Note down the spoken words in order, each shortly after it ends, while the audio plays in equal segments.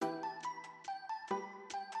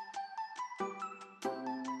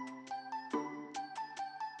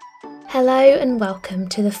Hello and welcome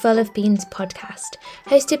to the Full of Beans podcast,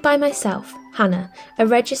 hosted by myself, Hannah, a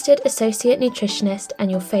registered associate nutritionist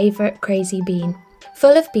and your favourite crazy bean.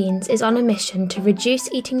 Full of Beans is on a mission to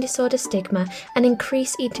reduce eating disorder stigma and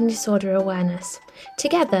increase eating disorder awareness.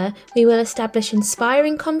 Together, we will establish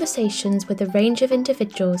inspiring conversations with a range of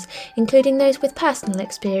individuals, including those with personal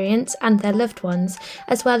experience and their loved ones,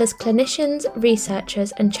 as well as clinicians,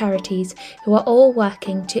 researchers and charities who are all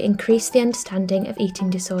working to increase the understanding of eating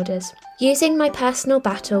disorders. Using my personal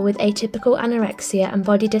battle with atypical anorexia and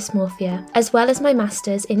body dysmorphia, as well as my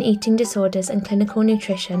masters in eating disorders and clinical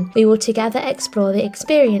nutrition, we will together explore the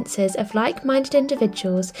experiences of like-minded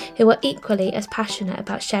individuals who are equally as passionate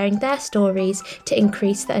about sharing their stories to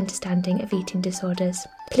increase the understanding of eating disorders.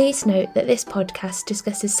 Please note that this podcast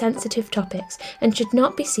discusses sensitive topics and should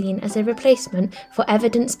not be seen as a replacement for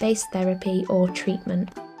evidence-based therapy or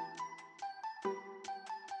treatment.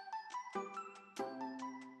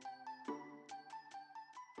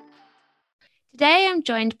 Today I'm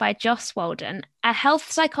joined by Joss Walden, a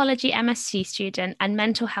health psychology MSc student and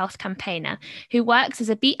mental health campaigner who works as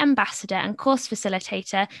a Beat ambassador and course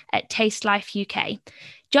facilitator at Taste Life UK.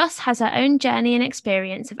 Joss has her own journey and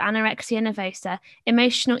experience of anorexia nervosa,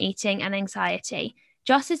 emotional eating and anxiety.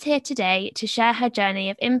 Joss is here today to share her journey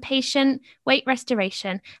of inpatient, weight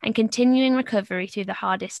restoration and continuing recovery through the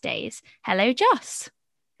hardest days. Hello, Joss.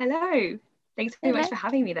 Hello. Thanks very much for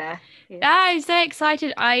having me there. I'm so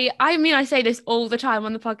excited. I mean, I say this all the time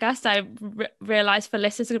on the podcast. I realise for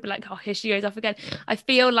listeners, they're going to be like, oh, here she goes off again. I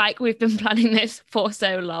feel like we've been planning this for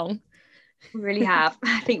so long. We really have.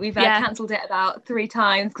 I think we've cancelled it about 3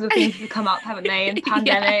 times because of things that have come up, haven't they? And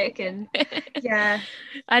pandemic and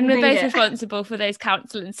and we're both responsible for those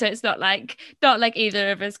counselling, so it's not like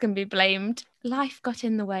either of us can be blamed. Life got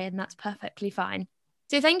in the way and that's perfectly fine.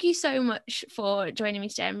 So thank you so much for joining me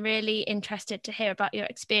today. I'm really interested to hear about your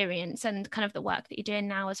experience and kind of the work that you're doing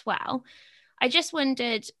now as well. I just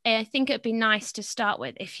wondered, I think it'd be nice to start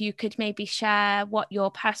with if you could maybe share what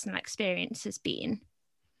your personal experience has been.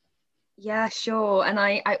 Yeah, sure. And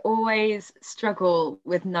I always struggle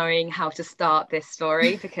with knowing how to start this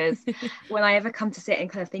story because when I ever come to sit and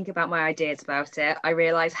kind of think about my ideas about it, I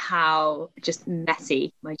realise how just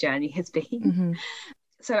messy my journey has been. Mm-hmm.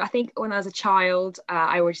 So I think when I was a child,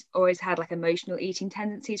 I always had like emotional eating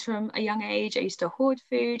tendencies from a young age. I used to hoard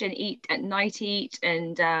food and eat at night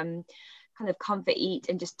and kind of comfort eat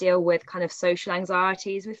and just deal with kind of social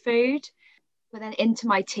anxieties with food. But then into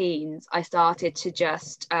my teens, I started to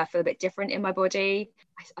just feel a bit different in my body.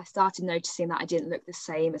 I started noticing that I didn't look the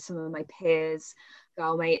same as some of my peers.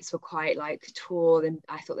 Girl mates were quite like tall and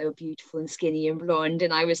I thought they were beautiful and skinny and blonde.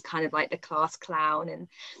 And I was kind of like the class clown. And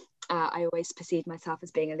I always perceived myself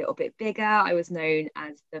as being a little bit bigger. I was known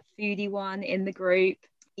as the foodie one in the group.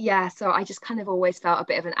 Yeah, so I just kind of always felt a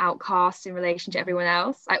bit of an outcast in relation to everyone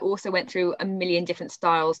else. I also went through a million different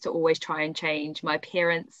styles to always try and change my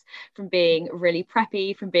appearance, from being really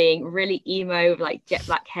preppy, from being really emo, like jet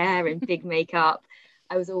black hair and big makeup.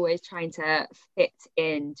 I was always trying to fit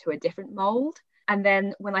into a different mold. And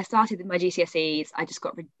then when I started with my GCSEs, I just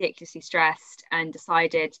got ridiculously stressed and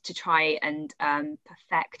decided to try and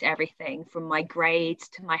perfect everything from my grades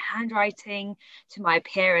to my handwriting to my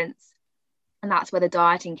appearance. And that's where the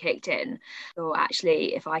dieting kicked in. So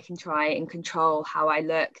actually, if I can try and control how I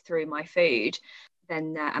look through my food,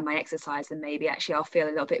 then and my exercise, then maybe actually I'll feel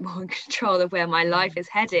a little bit more in control of where my life is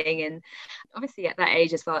heading. And obviously at that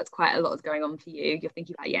age as well, it's quite a lot going on for you. You're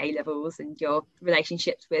thinking about your A-levels and your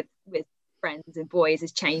relationships with friends and boys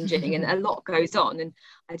is changing and a lot goes on, and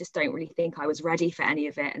I just don't really think I was ready for any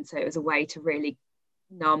of it. And so it was a way to really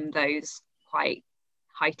numb those quite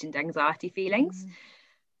heightened anxiety feelings.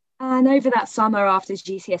 And over that summer, after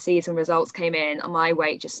GCSEs and results came in, my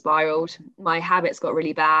weight just spiraled. My habits got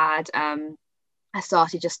really bad. I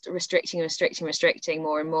started just restricting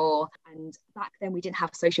more and more. And back then we didn't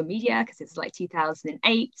have social media because it's like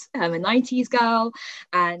 2008. I'm a 90s girl,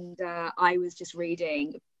 and I was just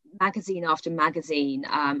reading magazine after magazine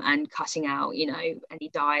and cutting out, any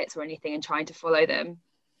diets or anything and trying to follow them.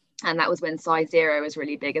 And that was when size 0 was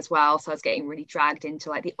really big as well. So I was getting really dragged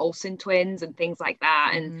into like the Olsen twins and things like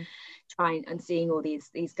that, and trying and seeing all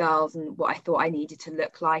these girls and what I thought I needed to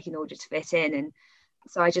look like in order to fit in. And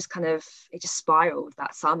so it just spiraled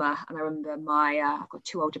that summer. And I remember I've got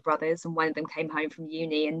 2 older brothers, and one of them came home from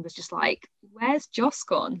uni and was just like, where's Joss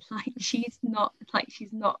gone? Like she's not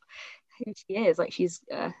who she is, like she's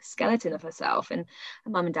a skeleton of herself. And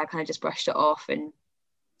mum and dad kind of just brushed it off, and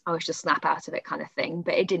I was just snap out of it kind of thing.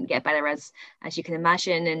 But it didn't get better as you can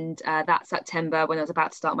imagine. And that September, when I was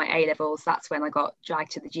about to start my A-levels, that's when I got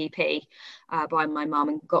dragged to the GP by my mum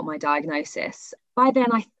and got my diagnosis. by then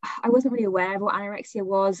I wasn't really aware of what anorexia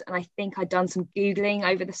was, and I think I'd done some googling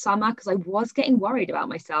over the summer because I was getting worried about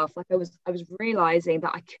myself. Like I was realizing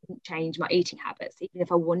that I couldn't change my eating habits even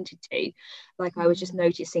if I wanted to. Like I was just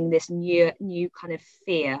noticing this new kind of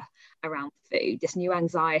fear around food, this new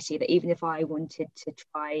anxiety that even if I wanted to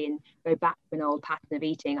try and go back to an old pattern of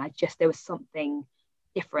eating, there was something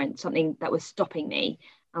different, something that was stopping me,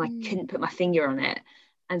 and I couldn't put my finger on it.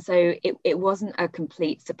 And so it wasn't a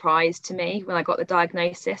complete surprise to me when I got the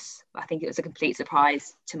diagnosis. I think it was a complete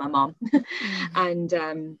surprise to my mom.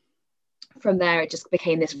 And from there, it just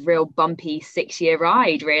became this real bumpy 6-year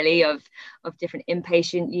ride, really, of different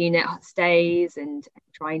inpatient unit stays and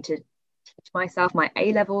trying to teach myself my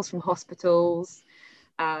A levels from hospitals.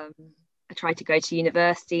 I tried to go to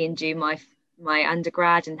university and do my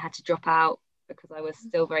undergrad and had to drop out because I was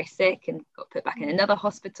still very sick and got put back in another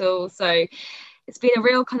hospital. So it's been a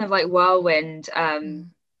real kind of like whirlwind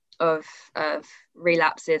of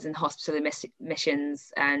relapses and hospital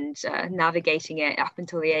admissions, and navigating it up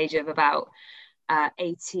until the age of about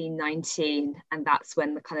 18, 19. And that's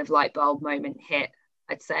when the kind of light bulb moment hit,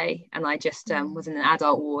 I'd say. And I just was in an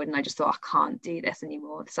adult ward, and I just thought, I can't do this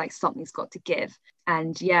anymore. It's like something's got to give.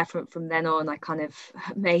 And yeah, from then on, I kind of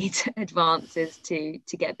made advances to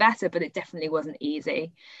get better, but it definitely wasn't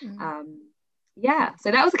easy. Yeah,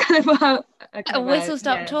 so that was kind of a whistle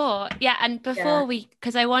stop tour. Yeah, and before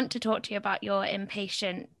because I want to talk to you about your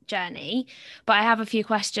inpatient journey, but I have a few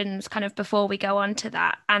questions kind of before we go on to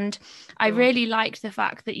that. And I really liked the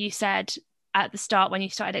fact that you said at the start, when you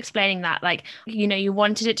started explaining that, like, you know, you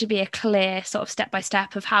wanted it to be a clear sort of step by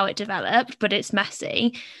step of how it developed, but it's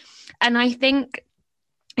messy. And I think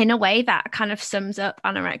in a way that kind of sums up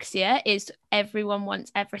anorexia, is everyone wants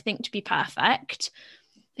everything to be perfect.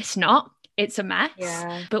 It's not. It's a mess.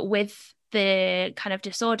 But with the kind of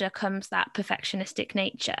disorder comes that perfectionistic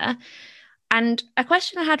nature. And a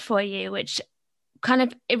question I had for you, which kind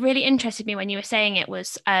of, it really interested me when you were saying it,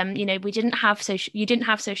 was you know, you didn't have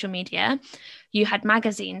social media, you had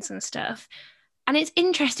magazines and stuff. And it's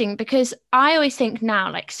interesting because I always think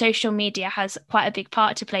now, like, social media has quite a big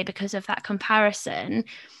part to play because of that comparison.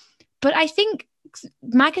 But I think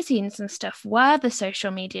magazines and stuff were the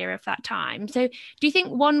social media of that time. So do you think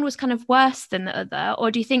one was kind of worse than the other,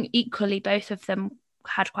 or do you think equally both of them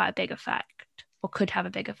had quite a big effect, or could have a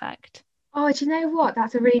big effect? Oh, do you know what?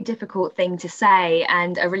 That's a really difficult thing to say,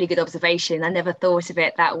 and a really good observation. I never thought of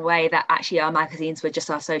it that way, that actually our magazines were just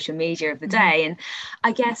our social media of the day. And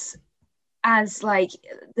I guess as like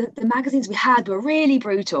the magazines we had were really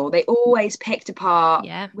brutal. They always picked apart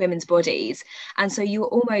women's bodies. And so you were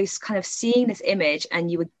almost kind of seeing this image, and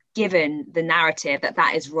you were given the narrative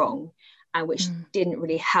that is wrong, and which didn't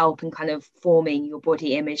really help in kind of forming your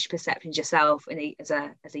body image perceptions yourself as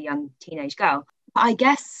a young teenage girl. But I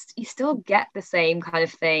guess you still get the same kind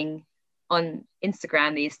of thing on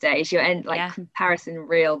Instagram these days. You're in like comparison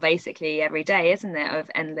reel basically every day, isn't it, of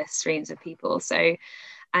endless streams of people. So,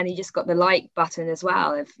 and you just got the like button as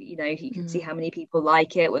well. If you know, you can see how many people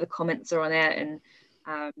like it, what the comments are on it,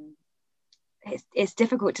 and it's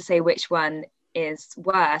difficult to say which one is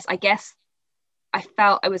worse. I guess I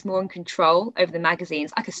felt I was more in control over the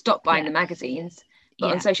magazines. I could stop buying the magazines,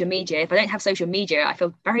 but on social media, if I don't have social media, I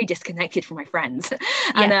feel very disconnected from my friends.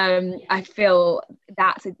 And I feel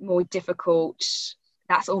that's a more difficult,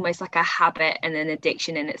 that's almost like a habit and an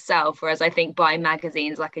addiction in itself. Whereas I think buying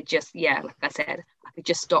magazines, I could just, like I said, I could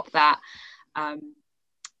just stop that.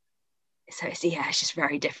 So it's just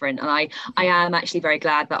very different. And I am actually very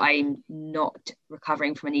glad that I'm not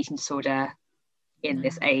recovering from an eating disorder in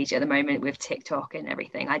this age at the moment with TikTok and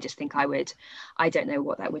everything. I just think I don't know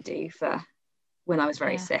what that would do for when I was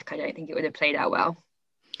very sick. I don't think it would have played out well.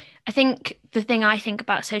 I think the thing I think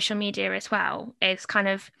about social media as well is kind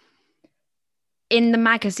of, in the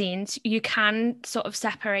magazines, you can sort of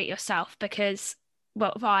separate yourself because,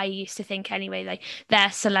 well, I used to think anyway, like,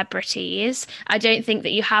 they're celebrities. I don't think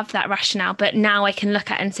that you have that rationale, but now I can look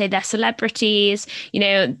at it and say they're celebrities, you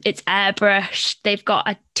know, it's airbrushed, they've got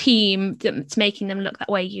a team that's making them look that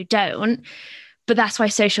way. You don't. But that's why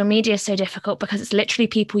social media is so difficult, because it's literally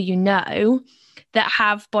people you know that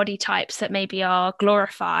have body types that maybe are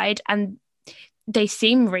glorified, and they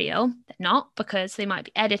seem real. They're not, because they might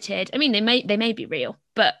be edited. I mean, they may be real,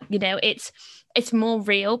 but you know, it's more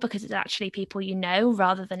real because it's actually people you know,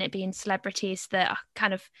 rather than it being celebrities that are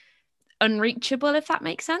kind of unreachable, if that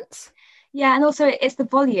makes sense. Yeah, and also it's the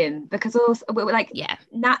volume, because also like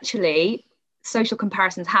naturally social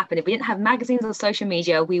comparisons happen. If we didn't have magazines or social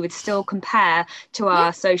media, we would still compare to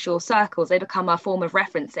our social circles. They become our form of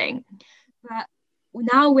referencing. But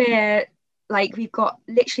now we're Like, we've got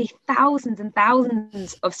literally thousands and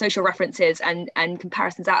thousands of social references and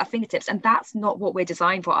comparisons at our fingertips, and that's not what we're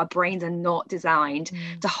designed for. Our brains are not designed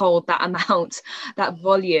to hold that amount, that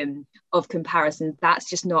volume of comparisons. That's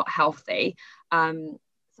just not healthy.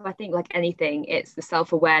 So I think, like anything, it's the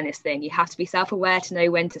self-awareness thing. You have to be self-aware to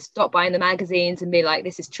know when to stop buying the magazines and be like,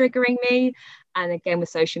 this is triggering me. And again, with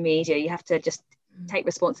social media, you have to just take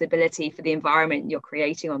responsibility for the environment you're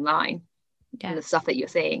creating online and the stuff that you're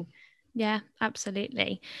seeing. Yeah,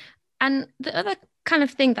 absolutely. And the other kind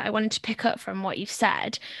of thing that I wanted to pick up from what you've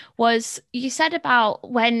said was, you said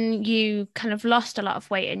about when you kind of lost a lot of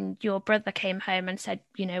weight and your brother came home and said,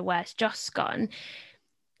 you know, where's Joss gone?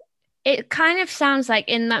 It kind of sounds like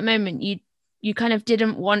in that moment you kind of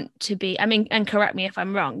didn't want to be, I mean, and correct me if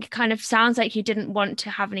I'm wrong, it kind of sounds like you didn't want to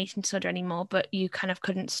have an eating disorder anymore, but you kind of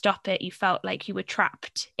couldn't stop it. You felt like you were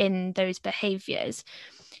trapped in those behaviors.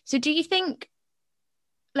 So do you think,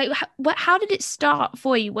 like, how did it start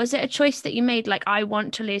for you? Was it a choice that you made, like, I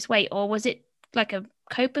want to lose weight, or was it like a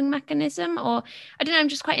coping mechanism? Or I don't know, I'm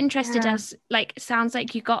just quite interested, as like, it sounds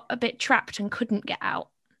like you got a bit trapped and couldn't get out.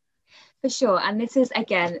 For sure. And this is,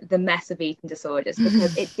 again, the mess of eating disorders,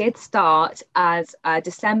 because it did start as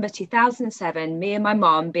December 2007, me and my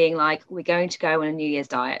mom being like, we're going to go on a New Year's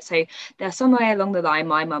diet. So there's somewhere along the line,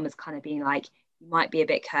 my mum was kind of being like, you might be a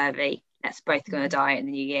bit curvy. Let's both go on a diet in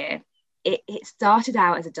the new year. It started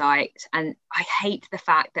out as a diet. And I hate the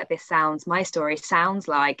fact that my story sounds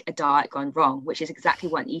like a diet gone wrong, which is exactly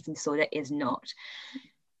what an eating disorder is not.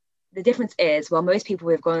 The difference is, well, most people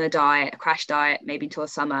who have gone on a diet, a crash diet, maybe until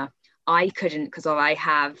summer, I couldn't, because I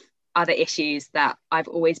have other issues that I've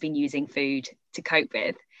always been using food to cope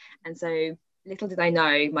with. And so little did I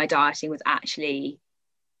know my dieting was actually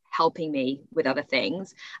helping me with other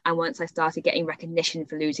things. And once I started getting recognition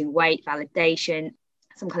for losing weight, validation,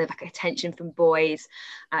 some kind of like attention from boys,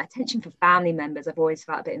 attention from family members. I've always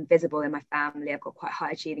felt a bit invisible in my family. I've got quite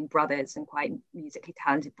high achieving brothers and quite musically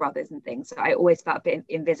talented brothers and things. So I always felt a bit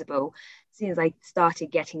invisible. As soon as I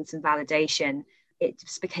started getting some validation, it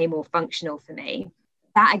just became more functional for me.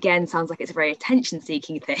 That, again, sounds like it's a very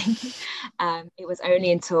attention-seeking thing. It was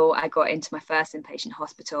only until I got into my first inpatient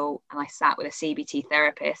hospital and I sat with a CBT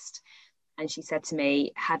therapist, and she said to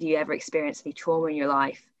me, have you ever experienced any trauma in your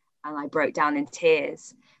life? And I broke down in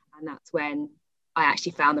tears. And that's when I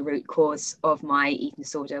actually found the root cause of my eating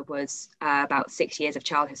disorder was about 6 years of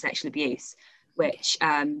childhood sexual abuse, which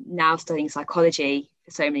now studying psychology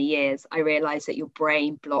for so many years, I realized that your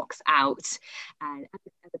brain blocks out and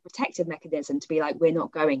as a protective mechanism to be like, we're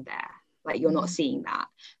not going there. Like, you're not seeing that.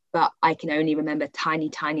 But I can only remember tiny,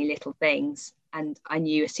 tiny little things. And I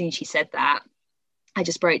knew as soon as she said that, I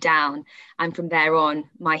just broke down. And from there on,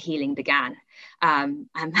 my healing began. And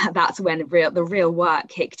that's when the real work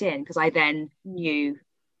kicked in, because I then knew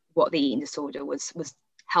what the eating disorder was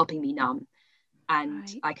helping me numb. And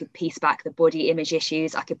I could piece back the body image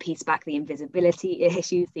issues. I could piece back the invisibility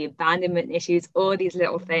issues, the abandonment issues, all these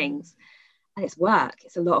little things. And it's work.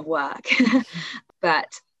 It's a lot of work.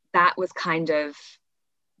 But that was kind of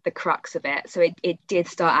the crux of it. So it did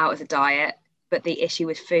start out as a diet, but the issue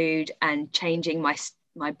with food and changing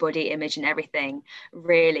my body image and everything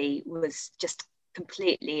really was just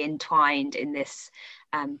completely entwined in this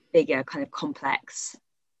bigger kind of complex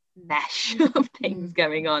mesh of things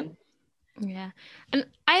going on. Yeah. And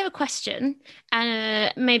I have a question,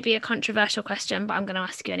 and maybe a controversial question, but I'm going to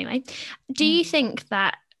ask you anyway. Do you think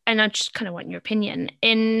that, and I just kind of want your opinion,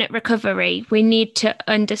 in recovery, we need to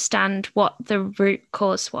understand what the root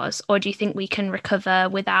cause was? Or do you think we can recover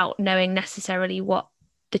without knowing necessarily what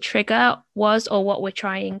the trigger was or what we're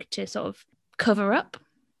trying to sort of cover up?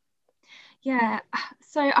 Yeah.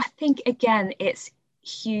 So I think, again, it's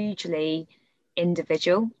hugely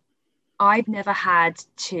individual. I've never had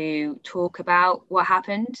to talk about what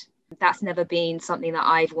happened. That's never been something that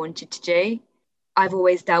I've wanted to do. I've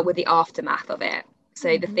always dealt with the aftermath of it.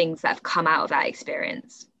 So the things that have come out of that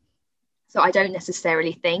experience. So I don't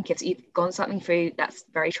necessarily think if you've gone something through that's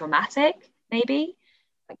very traumatic, maybe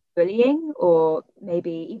like bullying, or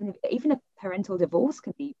maybe even a parental divorce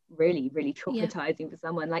can be really, really traumatizing for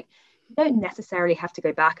someone. Like, you don't necessarily have to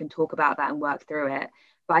go back and talk about that and work through it.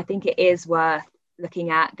 But I think it is worth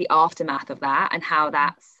looking at the aftermath of that and how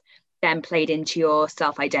that's then played into your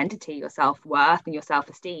self-identity, your self-worth and your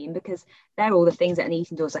self-esteem, because they're all the things that an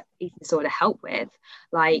eating disorder help with.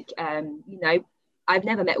 Like, I've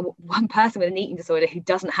never met one person with an eating disorder who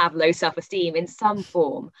doesn't have low self-esteem in some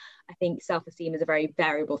form. I think self-esteem is a very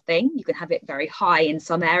variable thing. You can have it very high in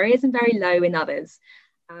some areas and very low in others.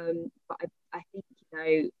 But I think,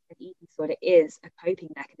 an eating disorder is a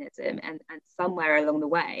coping mechanism, and somewhere along the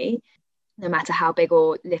way, no matter how big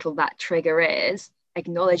or little that trigger is,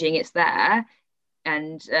 acknowledging it's there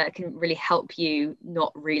and can really help you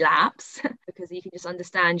not relapse because you can just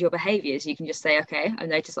understand your behaviors. You can just say, okay, I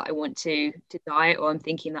noticed that I want to diet, or I'm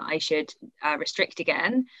thinking that I should restrict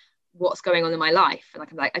again. What's going on in my life? And I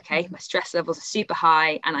can be like, okay, my stress levels are super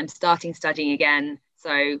high and I'm starting studying again.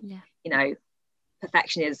 So,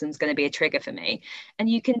 perfectionism is going to be a trigger for me. And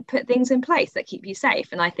you can put things in place that keep you safe.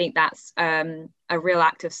 And I think that's a real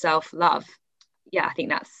act of self-love. Yeah, I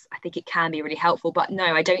think it can be really helpful. But no,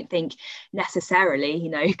 I don't think necessarily,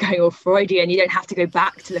 going all Freudian, you don't have to go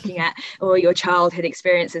back to looking at all your childhood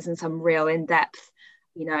experiences in some real in-depth,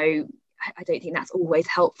 I don't think that's always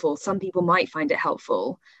helpful. Some people might find it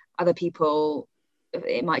helpful. Other people,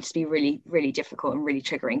 it might just be really, really difficult and really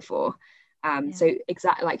triggering for. So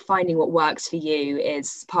exactly, like, finding what works for you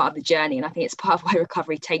is part of the journey. And I think it's part of why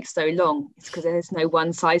recovery takes so long. It's because there's no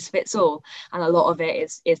one size fits all. And a lot of it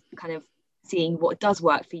is kind of seeing what does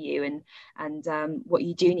work for you and what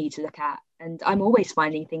you do need to look at. And I'm always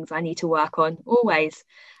finding things I need to work on, always.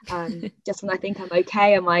 Just when I think I'm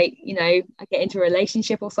okay, I might, I get into a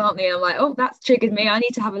relationship or something, and I'm like, oh, that's triggered me. I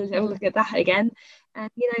need to have a little look at that again. And,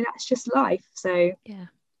 that's just life. So,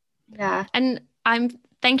 yeah. And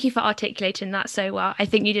thank you for articulating that so well. I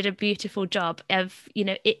think you did a beautiful job of,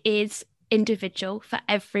 it is individual for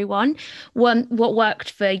everyone. What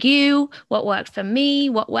worked for you, what worked for me,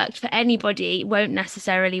 what worked for anybody won't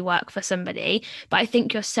necessarily work for somebody. But I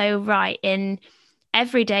think you're so right in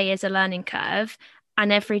every day is a learning curve,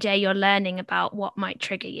 and every day you're learning about what might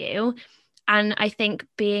trigger you. And I think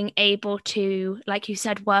being able to, like you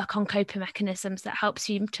said, work on coping mechanisms that helps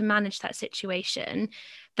you to manage that situation,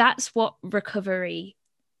 that's what recovery,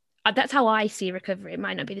 that's how I see recovery. It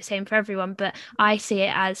might not be the same for everyone, but I see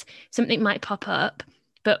it as something might pop up.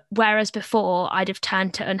 But whereas before I'd have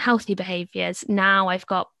turned to unhealthy behaviors, now I've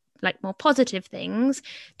got like more positive things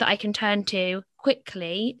that I can turn to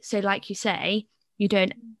quickly. So like you say, you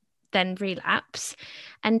don't then relapse.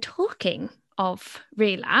 And talking of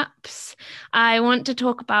relapse, I want to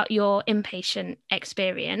talk about your inpatient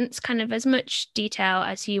experience, kind of as much detail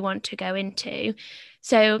as you want to go into.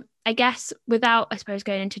 So I guess without, I suppose,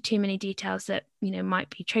 going into too many details that, might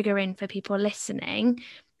be triggering for people listening,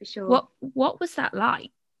 for sure. What was that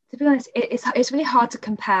like? To be honest, it's really hard to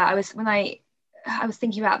compare. I was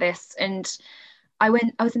thinking about this, and I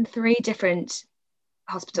was in 3 different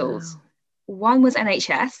hospitals. Wow. One was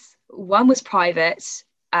NHS, one was private,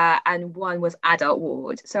 and one was adult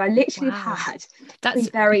ward. So I literally had that's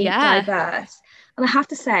very diverse. And I have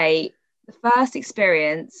to say, the first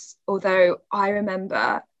experience, although I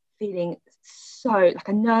remember feeling so like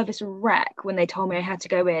a nervous wreck when they told me I had to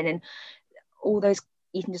go in, and all those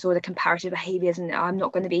eating disorder comparative behaviors, and I'm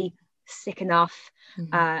not going to be sick enough,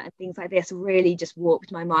 and things like this really just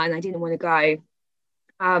warped my mind. I didn't want to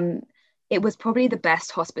go. It was probably the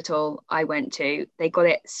best hospital I went to. They got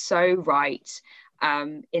it so right.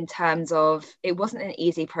 In terms of, it wasn't an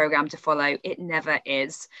easy program to follow. It never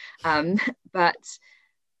is. But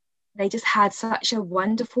they just had such a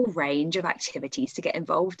wonderful range of activities to get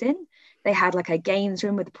involved in. They had like a games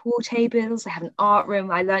room with pool tables. They had an art room.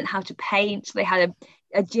 I learned how to paint. They had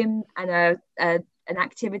a gym and an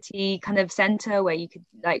activity kind of center where you could,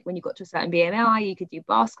 like, when you got to a certain BMI, you could do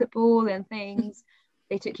basketball and things.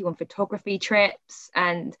 They took you on photography trips,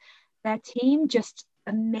 and their team just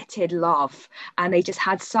emitted love. And they just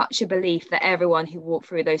had such a belief that everyone who walked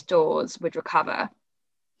through those doors would recover.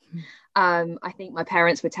 I think my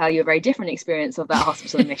parents would tell you a very different experience of that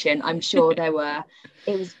hospital admission. I'm sure it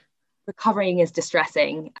was, recovering is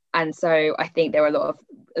distressing. And so I think there were a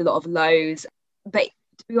lot of lows. But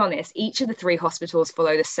to be honest, each of the 3 hospitals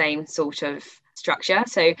follow the same sort of structure.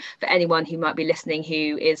 So for anyone who might be listening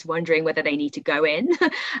who is wondering whether they need to go in,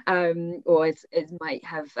 or is might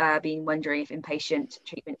have been wondering if inpatient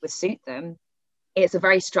treatment would suit them, it's a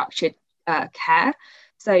very structured care.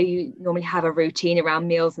 So you normally have a routine around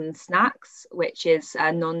meals and snacks, which is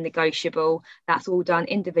non-negotiable. That's all done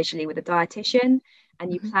individually with a dietitian.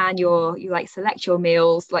 And you plan you like select your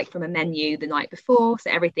meals like from a menu the night before.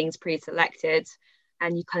 So everything's pre-selected,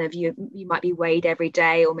 and you might be weighed every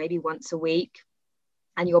day or maybe once a week.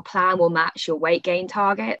 And your plan will match your weight gain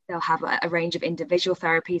target. They'll have a range of individual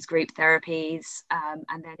therapies, group therapies.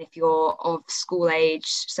 And then if you're of school age,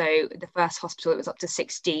 so the first hospital, it was up to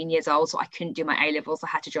 16 years old, so I couldn't do my A-levels, I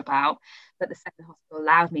had to drop out. But the second hospital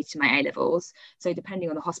allowed me to do my A-levels. So depending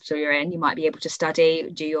on the hospital you're in, you might be able to study,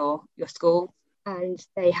 do your school. And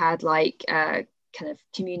they had like kind of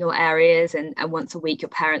communal areas, and once a week your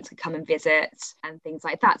parents could come and visit and things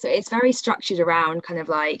like that. So it's very structured around kind of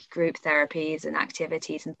like group therapies and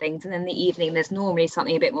activities and things. And then the evening there's normally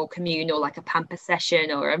something a bit more communal, like a pamper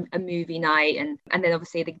session or a movie night. And then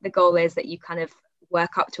obviously the goal is that you kind of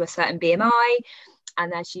work up to a certain BMI,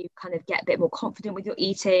 and as you kind of get a bit more confident with your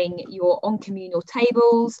eating, you're on communal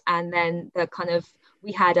tables. And then the kind of,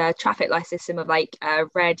 we had a traffic light system of like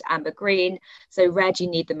red, amber, green. So red, you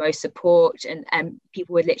need the most support, and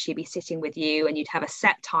people would literally be sitting with you, and you'd have a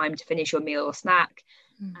set time to finish your meal or snack.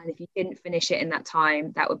 And if you didn't finish it in that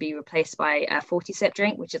time, that would be replaced by a 40-sip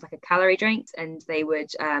drink, which is like a calorie drink. And they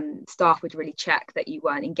would, staff would really check that you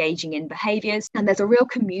weren't engaging in behaviours. And there's a real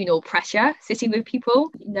communal pressure sitting with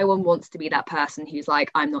people. No one wants to be that person who's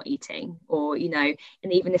like, I'm not eating, or, you know,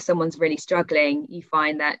 and even if someone's really struggling, you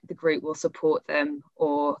find that the group will support them,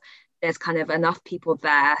 or there's kind of enough people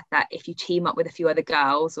there that if you team up with a few other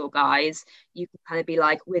girls or guys, you can kind of be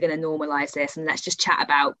like, we're going to normalize this and let's just chat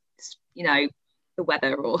about, you know, the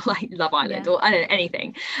weather or like Love Island or I don't know,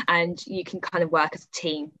 anything. And you can kind of work as a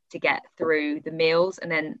team to get through the meals.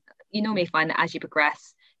 And then you normally find that as you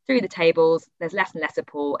progress through the tables, there's less and less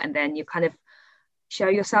support. And then you kind of show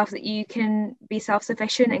yourself that you can be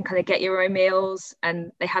self-sufficient and kind of get your own meals.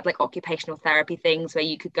 And they had like occupational therapy things where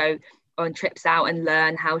you could go on trips out and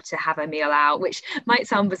learn how to have a meal out, which might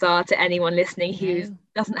sound bizarre to anyone listening who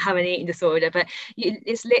doesn't have an eating disorder, but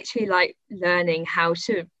it's literally like learning how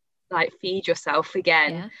to like feed yourself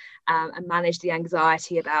again, and manage the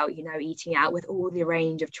anxiety about, you know, eating out with all the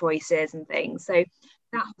range of choices and things. So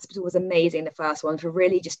that hospital was amazing, the first one, for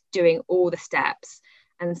really just doing all the steps.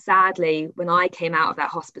 And sadly, when I came out of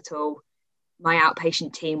that hospital, my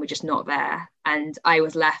outpatient team were just not there, and I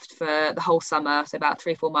was left for the whole summer, so about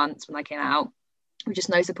 3-4 months when I came out, with just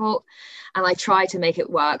no support. And I tried to make it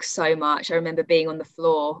work so much. I remember being on the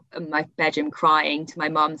floor in my bedroom crying to my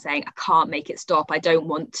mum saying, I can't make it stop, I don't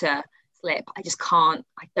want to slip, I just can't,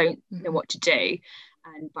 I don't know what to do.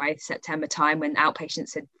 And by September time, when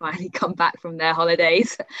outpatients had finally come back from their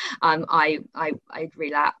holidays, I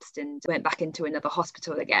relapsed and went back into another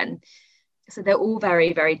hospital again. So they're all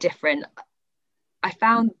very, very different. I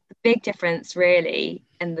found the big difference really,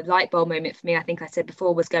 and the light bulb moment for me, I think I said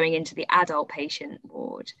before, was going into the adult patient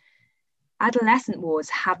ward. Adolescent wards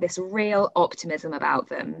have this real optimism about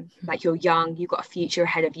them. Like, you're young, you've got a future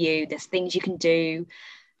ahead of you, there's things you can do.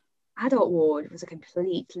 Adult ward was a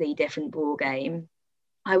completely different ball game.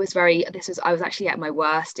 I was actually at my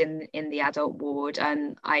worst in the adult ward,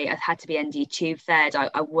 and I had to be NG tube fed.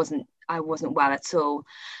 I wasn't well at all,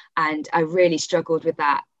 and I really struggled with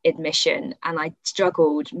that admission. And I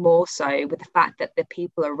struggled more so with the fact that the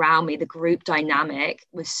people around me, the group dynamic,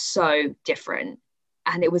 was so different.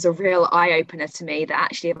 And it was a real eye-opener to me that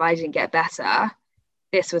actually, if I didn't get better,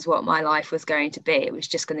 this was what my life was going to be. It was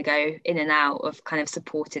just going to go in and out of kind of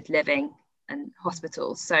supported living and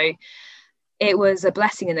hospitals. So it was a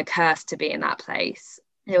blessing and a curse to be in that place.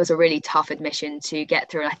 It was a really tough admission to get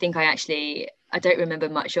through. And I think I don't remember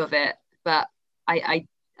much of it, but I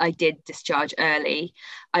did discharge early.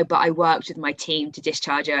 But I worked with my team to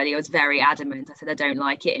discharge early. I was very adamant. I said, I don't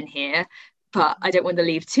like it in here, but I don't want to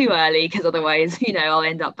leave too early because otherwise, you know, I'll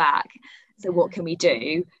end up back. So what can we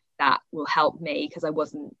do that will help me? Because I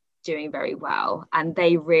wasn't doing very well. And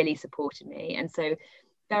they really supported me. And so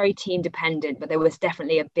very team dependent, but there was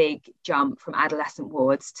definitely a big jump from adolescent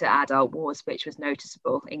wards to adult wards, which was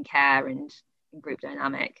noticeable in care and in group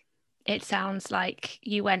dynamic. It sounds like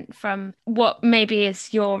you went from what maybe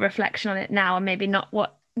is your reflection on it now, and maybe not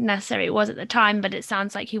what necessarily it was at the time, but it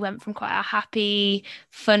sounds like you went from quite a happy,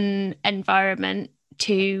 fun environment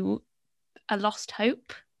to a lost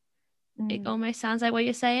hope. It almost sounds like what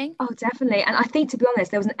you're saying. Oh, definitely. And I think, to be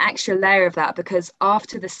honest, there was an extra layer of that, because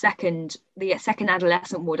after the second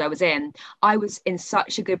adolescent ward I was in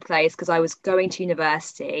such a good place, because I was going to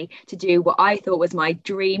university to do what I thought was my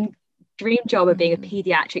dream job of being a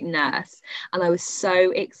pediatric nurse. And I was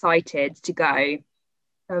so excited to go. I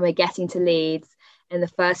remember getting to Leeds in the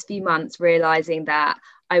first few months, realizing that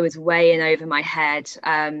I was way in over my head.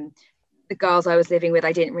 The girls I was living with,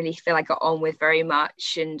 I didn't really feel I got on with very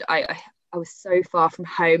much. And I was so far from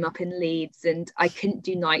home up in Leeds, and I couldn't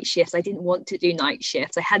do night shifts. I didn't want to do night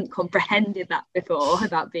shifts. I hadn't comprehended that before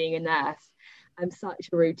about being a nurse. I'm such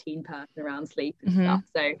a routine person around sleep and stuff.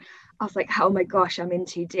 So I was like, oh my gosh, I'm in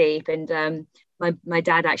too deep. And my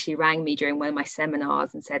dad actually rang me during one of my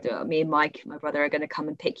seminars and said, oh, me and Mike, my brother, are going to come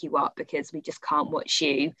and pick you up, because we just can't watch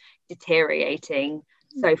you deteriorating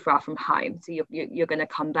so far from home. So you're going to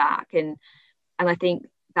come back. And I think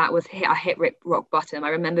that was I hit rock bottom. I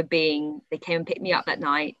remember they came and picked me up that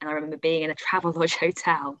night, and I remember being in a Travelodge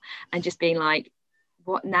hotel and just being like,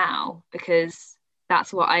 what now? Because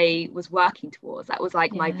that's what I was working towards. That was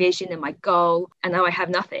like my vision and my goal. And now I have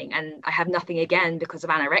nothing. And I have nothing again because of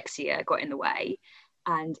anorexia got in the way.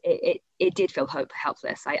 And it did feel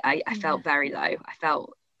helpless. I felt very low. I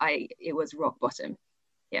felt it was rock bottom.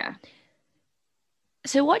 Yeah.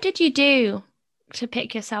 So what did you do to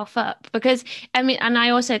pick yourself up? Because I mean, and I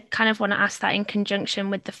also kind of want to ask that in conjunction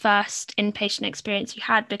with the first inpatient experience you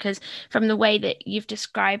had, because from the way that you've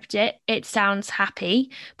described it, it sounds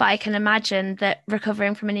happy, but I can imagine that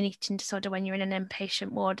recovering from an eating disorder when you're in an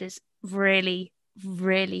inpatient ward is really,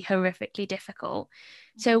 really horrifically difficult.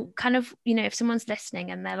 So kind of, if someone's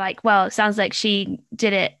listening and they're like, well, it sounds like she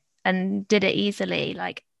did it and did it easily,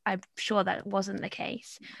 like I'm sure that wasn't the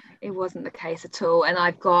case. It wasn't the case at all. And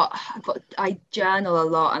I journal a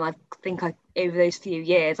lot, and I think over those few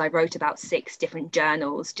years I wrote about 6 different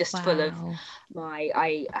journals just full of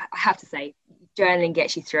I have to say, journaling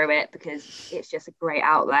gets you through it because it's just a great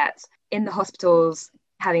outlet. In the hospitals,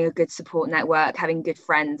 having a good support network, having good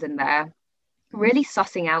friends in there, really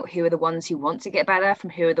sussing out who are the ones who want to get better from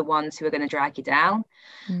who are the ones who are going to drag you down.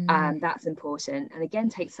 That's important. And again,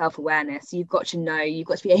 take self-awareness. You've got to know, you've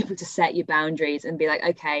got to be able to set your boundaries and be like,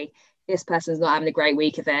 okay, this person's not having a great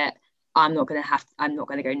week of it. I'm not going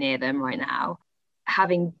to go near them right now.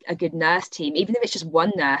 Having a good nurse team, even if it's just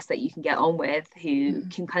one nurse that you can get on with, who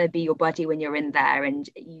can kind of be your buddy when you're in there, and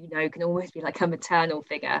can almost be like a maternal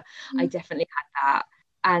figure. I definitely had that.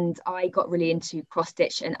 And I got really into cross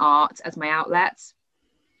stitch and art as my outlets.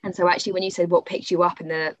 And so actually, when you said what picked you up in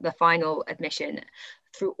the final admission,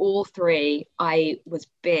 through all 3, I was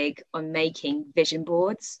big on making vision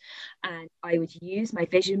boards, and I would use my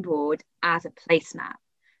vision board as a placemat.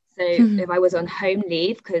 So if I was on home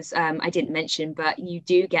leave, because I didn't mention, but you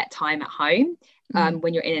do get time at home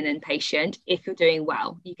when you're in an inpatient. If you're doing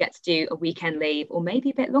well, you get to do a weekend leave, or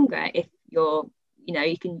maybe a bit longer if you're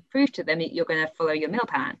you can prove to them that you're going to follow your meal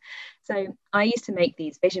plan. So I used to make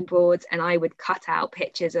these vision boards, and I would cut out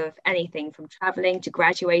pictures of anything from traveling to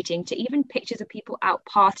graduating to even pictures of people out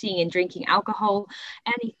partying and drinking alcohol.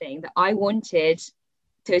 Anything that I wanted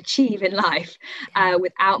to achieve in life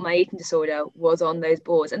without my eating disorder was on those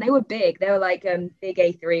boards. And they were big. They were like big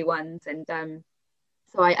A3 ones. And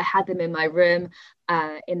so I had them in my room.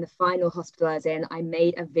 In the final hospital I was in, I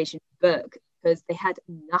made a vision book because they had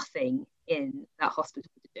nothing in that hospital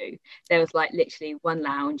to do. There was like literally one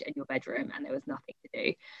lounge and your bedroom, and there was nothing to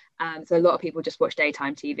do. So a lot of people just watch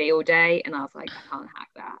daytime TV all day, and I was like, I can't hack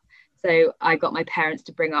that. So I got my parents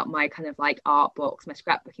to bring up my kind of like art box, my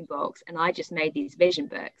scrapbooking box, and I just made these vision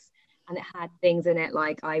books, and it had things in it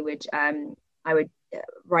like I would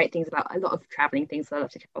write things about a lot of traveling things. So I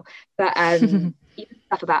love to travel, but even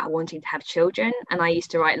stuff about wanting to have children. And I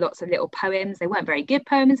used to write lots of little poems. They weren't very good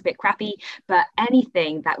poems, a bit crappy, but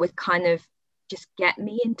anything that would kind of just get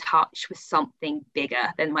me in touch with something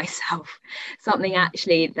bigger than myself, something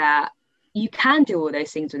actually that you can do all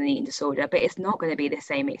those things with an eating disorder, but it's not going to be the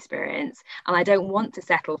same experience. And I don't want to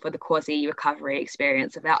settle for the quasi recovery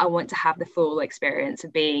experience of that. I want to have the full experience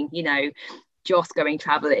of being, just going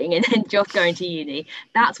traveling and then just going to uni.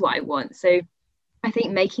 That's what I want. So I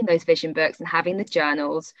think making those vision books and having the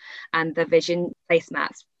journals and the vision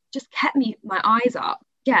placemats just kept my eyes up.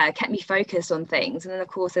 Yeah, kept me focused on things. And then of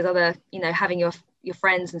course there's other, having your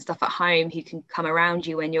friends and stuff at home who can come around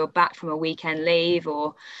you when you're back from a weekend leave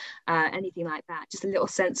or anything like that. Just a little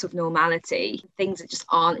sense of normality, things that just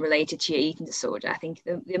aren't related to your eating disorder. I think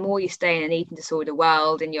the more you stay in an eating disorder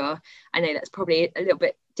world, and I know that's probably a little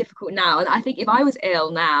bit difficult now. And I think if I was ill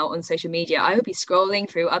now on social media, I would be scrolling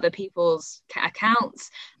through other people's accounts.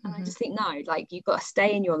 And I just think, no, like you've got to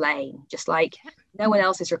stay in your lane. Just like no one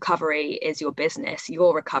else's recovery is your business.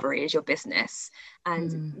 Your recovery is your business.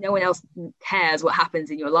 And no one else cares what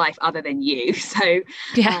happens in your life other than you. So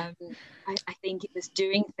I think it was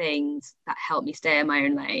doing things that helped me stay in my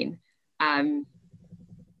own lane. And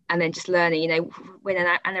then just learning, when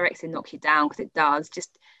an anorexia knocks you down, because it does,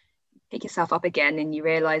 just pick yourself up again, and you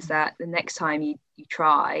realize that the next time you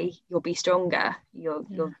try, you'll be stronger. You'll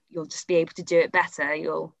just be able to do it better.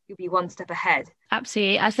 You'll be one step ahead.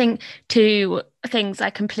 Absolutely. I think 2 things I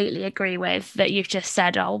completely agree with that you've just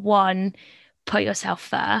said are: 1, put yourself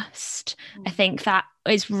first. I think that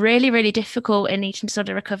is really, really difficult in eating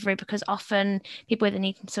disorder recovery, because often people with an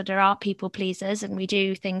eating disorder are people pleasers, and we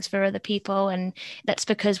do things for other people, and that's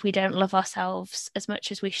because we don't love ourselves as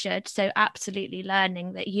much as we should. So absolutely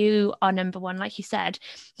learning that you are number one, like you said.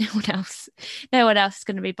 No one else is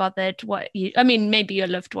going to be bothered maybe your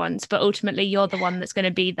loved ones, but ultimately you're the one that's going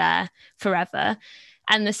to be there forever.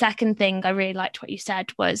 And the second thing I really liked what you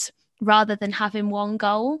said was, rather than having one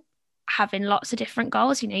goal, having lots of different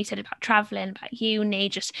goals. You said about traveling, about uni,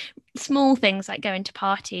 just small things like going to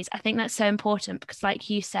parties. I think that's so important because, like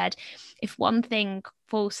you said, if one thing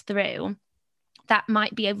falls through, that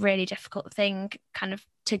might be a really difficult thing kind of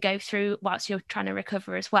to go through whilst you're trying to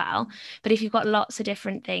recover as well. But if you've got lots of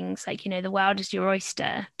different things, like, the world is your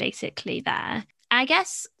oyster, basically there. I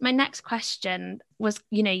guess my next question was,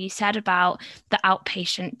 you said about the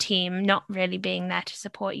outpatient team not really being there to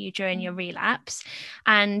support you during your relapse.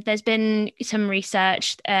 And there's been some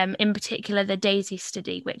research, in particular the DAISY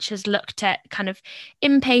study, which has looked at kind of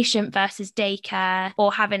inpatient versus daycare,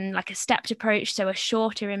 or having like a stepped approach, so a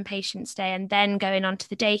shorter inpatient stay and then going on to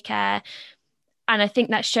the daycare. And I think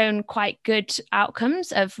that's shown quite good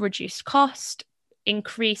outcomes of reduced cost,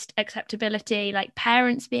 increased acceptability, like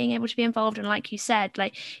parents being able to be involved. And like you said,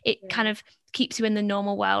 like it kind of keeps you in the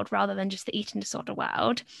normal world rather than just the eating disorder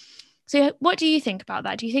world. So what do you think about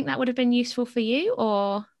that? Do you think that would have been useful for you,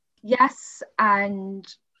 or? Yes and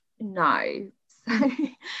no.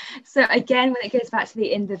 So again, when it goes back to the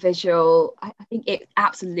individual, I think it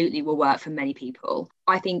absolutely will work for many people.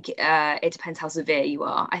 I think it depends how severe you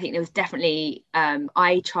are. I think there was definitely,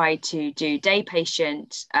 I tried to do day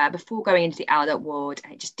patient before going into the adult ward,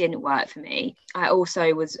 and it just didn't work for me. I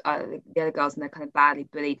also was, the other girls, and they kind of badly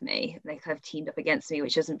bullied me. They kind of teamed up against me,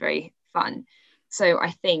 which wasn't very fun. So I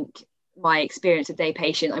think my experience of day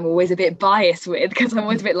patient, I'm always a bit biased with, because I'm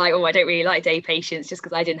always a bit like, oh, I don't really like day patients just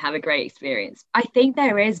because I didn't have a great experience. I think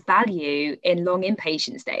there is value in long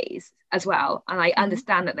inpatient stays as well, and I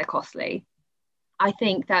understand that they're costly. I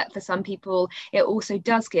think that for some people, it also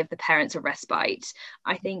does give the parents a respite.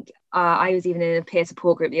 I think I was even in a peer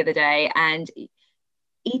support group the other day, and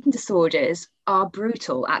eating disorders are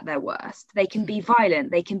brutal at their worst. They can be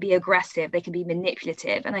violent, they can be aggressive, they can be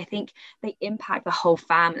manipulative, and I think they impact the whole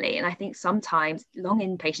family. And I think sometimes long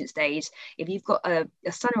inpatient stays, if you've got a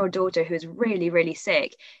son or a daughter who is really, really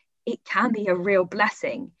sick, it can be a real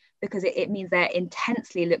blessing, because it means they're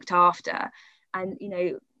intensely looked after. And,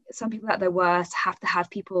 some people at their worst have to have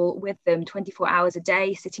people with them 24 hours a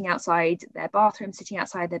day, sitting outside their bathroom, sitting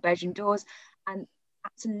outside their bedroom doors. And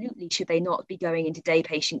absolutely should they not be going into day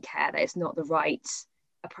patient care. That is not the right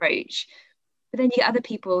approach. But then you get other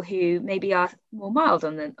people who maybe are more mild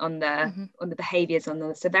on the behaviors, on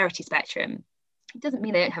the severity spectrum. It doesn't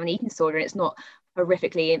mean they don't have an eating disorder and it's not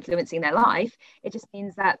horrifically influencing their life. It just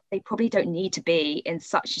means that they probably don't need to be in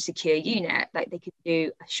such a secure unit. Like, they could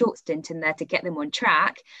do a short stint in there to get them on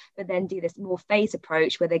track, but then do this more phase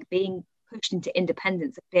approach where they're being pushed into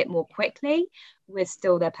independence a bit more quickly, with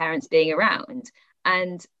still their parents being around.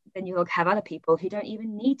 And then you'll have other people who don't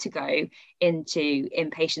even need to go into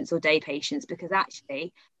inpatients or day patients, because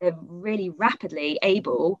actually they're really rapidly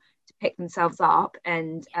able to pick themselves up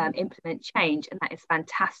and implement change. And that is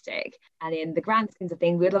fantastic. And in the grand schemes of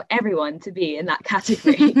things, we'd love everyone to be in that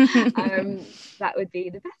category. That would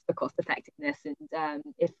be the best for cost effectiveness. And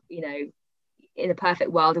if, in a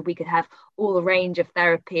perfect world, if we could have all a range of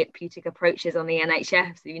therapeutic approaches on the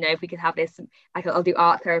NHS, if we could have this, I'll do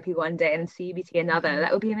art therapy one day and CBT another,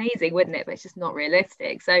 that would be amazing, wouldn't it? But it's just not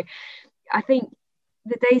realistic. So I think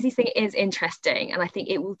the DAISY thing is interesting, and I think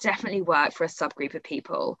it will definitely work for a subgroup of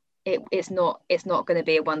people. It's not going to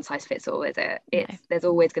be a one size fits all, is it? There's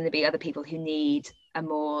always going to be other people who need a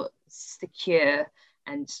more secure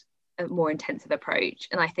and a more intensive approach.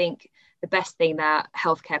 And I think the best thing that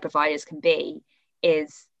healthcare providers can be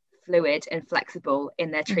is fluid and flexible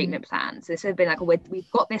in their treatment plan. So instead of being like, oh,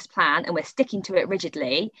 we've got this plan and we're sticking to it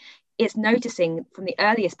rigidly, it's noticing from the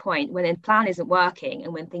earliest point when a plan isn't working,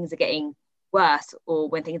 and when things are getting worse, or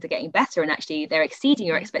when things are getting better and actually they're exceeding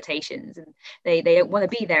your expectations, and they don't want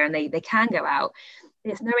to be there and they can go out.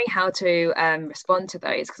 It's knowing how to respond to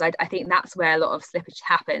those, because I think that's where a lot of slippage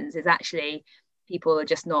happens, is actually people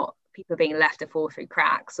are being left to fall through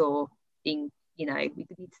cracks, or being, we need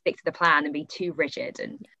to stick to the plan and be too rigid.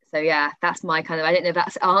 And so, yeah, that's my kind of, I don't know if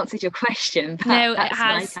that's answered your question, but no, that's it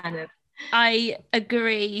has. my kind of. I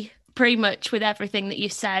agree pretty much with everything that you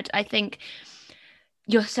said. I think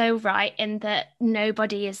you're so right in that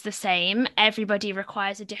nobody is the same. Everybody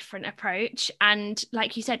requires a different approach. And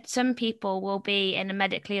like you said, some people will be in a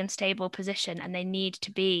medically unstable position and they need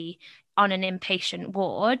to be on an inpatient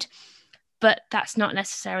ward, but that's not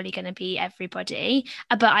necessarily going to be everybody.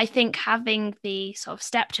 But I think having the sort of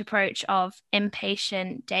stepped approach of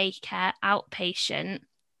inpatient, daycare, outpatient,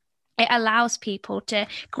 it allows people to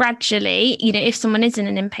gradually, if someone is in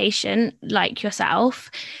an inpatient like yourself,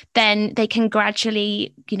 then they can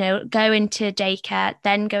gradually, go into daycare,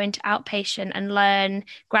 then go into outpatient and learn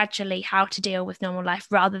gradually how to deal with normal life,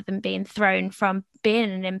 rather than being thrown from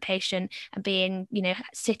being an inpatient and being, you know,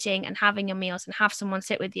 sitting and having your meals and have someone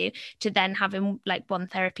sit with you, to then having like one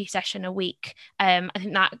therapy session a week. I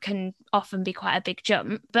think that can often be quite a big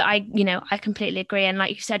jump. But I completely agree. And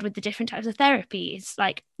like you said, with the different types of therapies,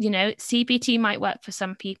 like, you know, CBT might work for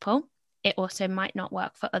some people, it also might not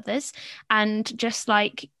work for others. And just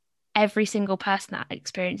like every single person that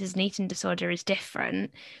experiences an eating disorder is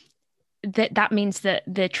different, that means that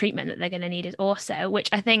the treatment that they're going to need is also, which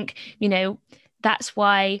I think, you know, that's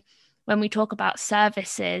why when we talk about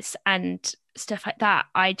services and stuff like that,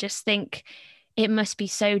 I just think it must be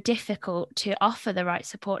so difficult to offer the right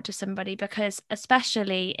support to somebody, because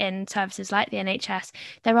especially in services like the NHS,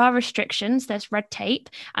 there are restrictions, there's red tape,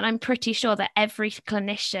 and I'm pretty sure that every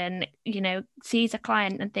clinician, you know, sees a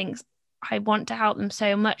client and thinks, I want to help them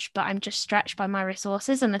so much, but I'm just stretched by my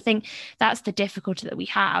resources. And I think that's the difficulty that we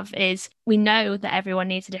have, is we know that everyone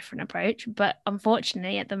needs a different approach, but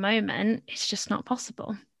unfortunately at the moment, it's just not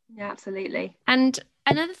possible. Yeah, absolutely. And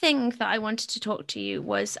another thing that I wanted to talk to you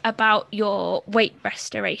was about your weight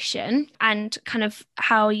restoration and kind of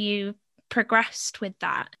how you progressed with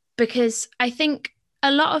that. Because I think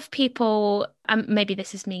a lot of people, maybe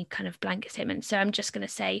this is me kind of blanket statement, so I'm just going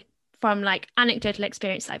to say, from like anecdotal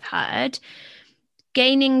experience I've heard,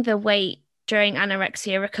 gaining the weight during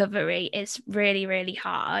anorexia recovery is really, really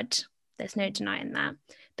hard. There's no denying that.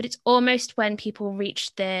 But it's almost when people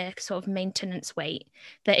reach the sort of maintenance weight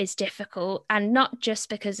that is difficult. And not just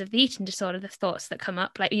because of the eating disorder, the thoughts that come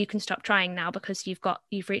up, like you can stop trying now because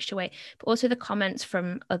you've reached your weight, but also the comments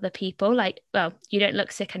from other people like, well, you don't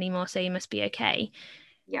look sick anymore, so you must be okay.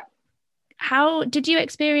 Yeah. How did you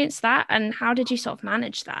experience that, and how did you sort of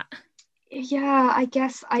manage that? Yeah, I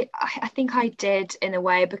guess I think I did, in a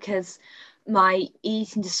way, because my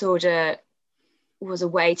eating disorder was a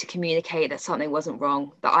way to communicate that something wasn't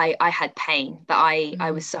wrong, that I had pain, that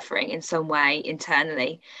I was suffering in some way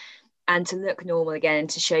internally. And to look normal again and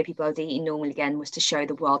to show people I was eating normal again was to show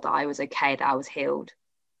the world that I was okay, that I was healed.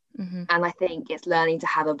 Mm-hmm. And I think it's learning to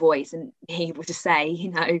have a voice and being able to say,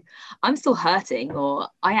 you know, I'm still hurting, or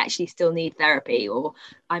I actually still need therapy, or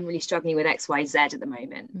I'm really struggling with XYZ at the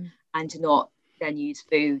moment. Mm. And to not then use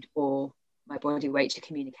food or my body weight to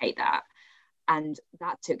communicate that. And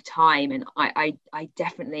that took time. And I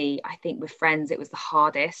definitely, I think with friends, it was the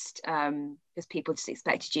hardest, because people just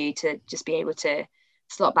expected you to just be able to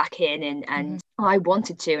slot back in, and I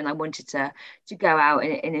wanted to, and I wanted to go out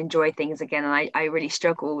and enjoy things again. And I really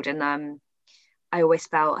struggled. And I always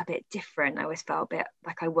felt a bit different. I always felt a bit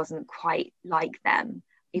like I wasn't quite like them,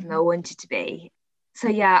 even though I wanted to be. So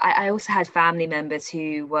yeah, I also had family members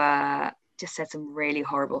who were just said some really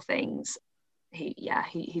horrible things.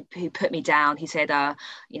 Who put me down. He said,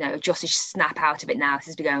 you know, Joss should snap out of it now. This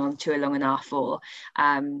has been going on too long enough. Or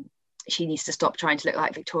she needs to stop trying to look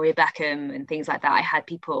like Victoria Beckham and things like that. I had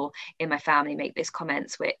people in my family make these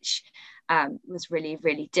comments, which was really,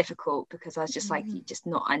 really difficult, because I was just like, just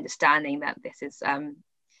not understanding that this is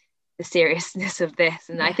the seriousness of this.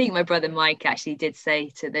 And I think my brother Mike actually did say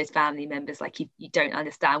to those family members, like, you don't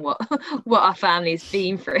understand what what our family's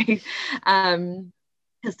been through.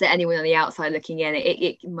 Because to anyone on the outside looking in,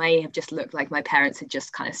 it may have just looked like my parents had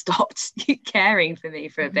just kind of stopped caring for me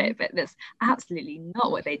for a bit, but that's absolutely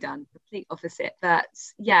not what they'd done. Complete opposite. But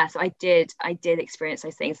yeah, so I did experience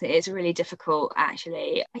those things. It's really difficult,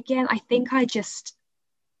 actually. Again, I think I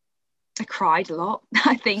cried a lot.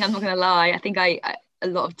 I think, I'm not gonna lie, I think I a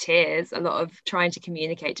lot of tears, a lot of trying to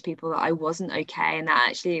communicate to people that I wasn't okay, and that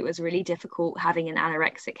actually it was really difficult having an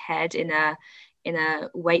anorexic head in a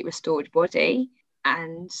weight restored body.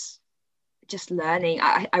 And just learning.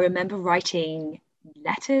 I remember writing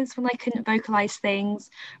letters when I couldn't vocalize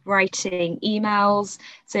things, writing emails.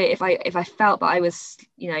 So if I felt that I was,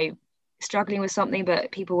 you know, struggling with something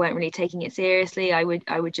but people weren't really taking it seriously, I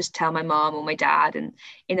would just tell my mom or my dad, and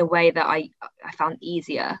in a way that I found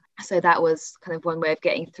easier. So that was kind of one way of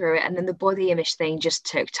getting through it. And then the body image thing just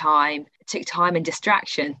took time. It took time and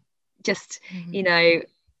distraction. Just, you know,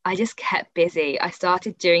 I just kept busy. I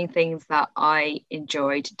started doing things that I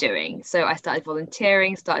enjoyed doing. So I started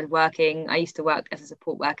volunteering, started working. I used to work as a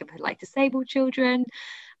support worker for like disabled children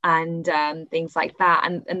and things like that.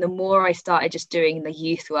 And the more I started just doing the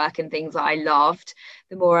youth work and things that I loved,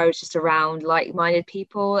 the more I was just around like-minded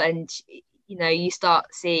people. And, you know, you start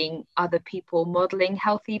seeing other people modeling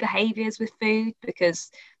healthy behaviors with food, because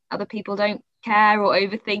other people don't care or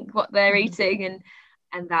overthink what they're eating.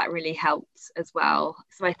 And that really helped as well.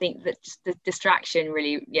 So I think that just the distraction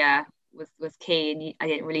really, was key, and I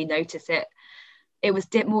didn't really notice it it was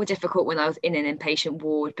more difficult when I was in an inpatient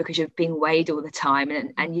ward, because you're being weighed all the time,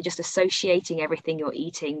 and you're just associating everything you're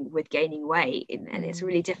eating with gaining weight. And it's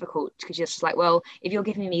really difficult, because you're just like, well, if you're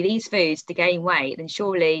giving me these foods to gain weight, then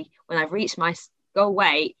surely when I've reached my goal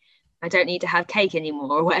weight, I don't need to have cake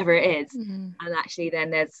anymore, or whatever it is. And actually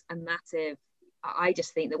then there's a massive, I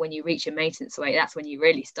just think that when you reach your maintenance weight, that's when you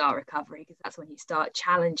really start recovery, because that's when you start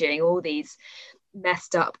challenging all these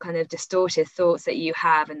messed up kind of distorted thoughts that you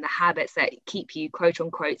have, and the habits that keep you quote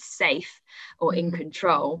unquote safe or in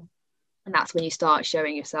control. And that's when you start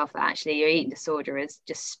showing yourself that actually your eating disorder is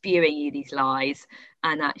just spewing you these lies,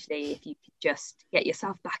 and actually if you could just get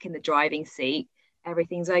yourself back in the driving seat,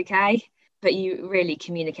 everything's okay. But you really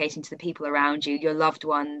communicating to the people around you, your loved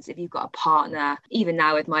ones, if you've got a partner. Even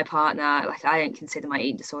now with my partner, like, I don't consider my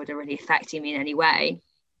eating disorder really affecting me in any way,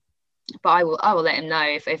 but I will let him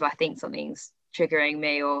know if I think something's triggering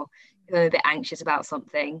me, or if I'm a bit anxious about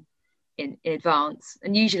something in advance.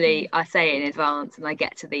 And usually I say it in advance, and I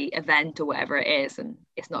get to the event or whatever it is and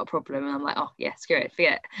it's not a problem, and I'm like, oh yeah, screw it,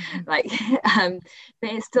 forget it. Like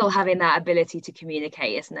but it's still having that ability to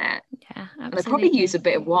communicate, isn't it? Yeah, absolutely. And I probably use a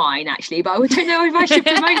bit of wine actually, but I don't know if I should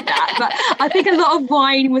promote that. But I think a lot of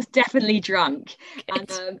wine was definitely drunk.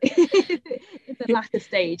 And in the latter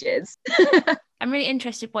stages. I'm really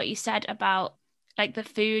interested what you said about like the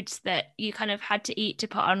foods that you kind of had to eat to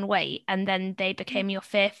put on weight, and then they became your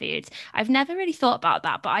fear foods. I've never really thought about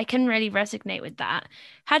that, but I can really resonate with that.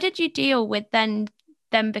 How did you deal with them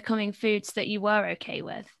becoming foods that you were okay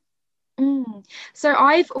with? So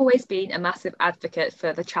I've always been a massive advocate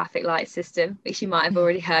for the traffic light system, which you might have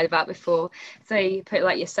already heard about before. So you put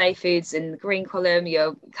like your safe foods in the green column.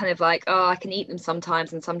 You're kind of like, oh, I can eat them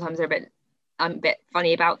sometimes, and sometimes they're I'm a bit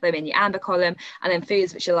funny about them, in your amber column. And then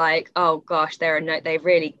foods which are like, oh gosh, they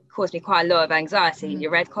really caused me quite a lot of anxiety, in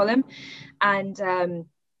your red column. And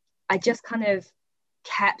I just kind of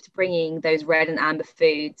kept bringing those red and amber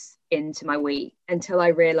foods into my week until I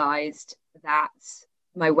realized that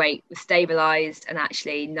my weight was stabilized and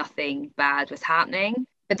actually nothing bad was happening.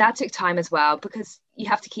 But that took time as well, because you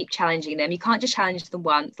have to keep challenging them. You can't just challenge them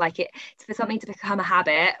once. Like, for something to become a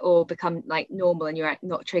habit or become like normal and you're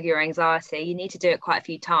not trigger your anxiety, you need to do it quite a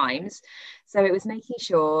few times. So it was making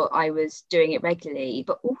sure I was doing it regularly,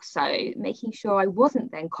 but also making sure I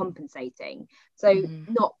wasn't then compensating. So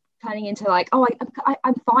not turning into like, oh,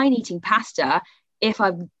 I'm fine eating pasta if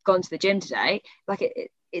I've gone to the gym today. Like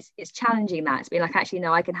it's challenging that. It's being like, actually,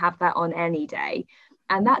 no, I can have that on any day.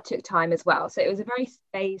 And that took time as well. So it was a very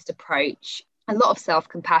phased approach. A lot of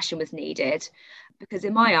self-compassion was needed, because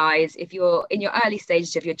in my eyes, if you're in your early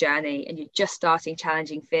stages of your journey and you're just starting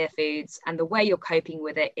challenging fear foods, and the way you're coping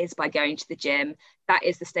with it is by going to the gym, that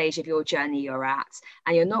is the stage of your journey you're at.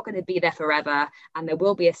 And you're not going to be there forever. And there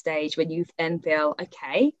will be a stage when you then feel,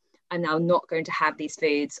 okay, I'm now not going to have these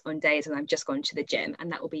foods on days when I've just gone to the gym.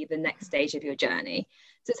 And that will be the next stage of your journey.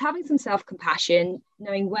 So it's having some self-compassion,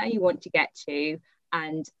 knowing where you want to get to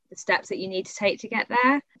and the steps that you need to take to get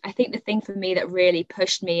there. I think the thing for me that really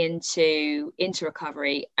pushed me into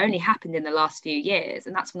recovery only happened in the last few years.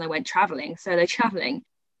 And that's when I went solo traveling,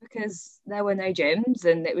 because there were no gyms,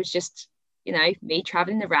 and it was just, me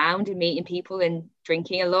traveling around and meeting people and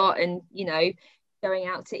drinking a lot, and, going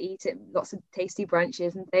out to eat at lots of tasty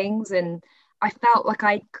brunches and things. And I felt like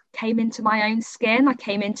I came into my own skin. I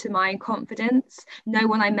came into my own confidence. No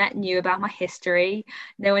one I met knew about my history.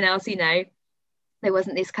 No one else, there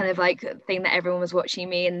wasn't this kind of like thing that everyone was watching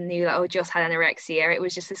me and knew like, oh, Joss had anorexia. It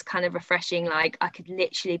was just this kind of refreshing, like I could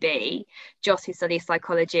literally be Joss who studies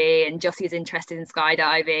psychology, and Joss who's interested in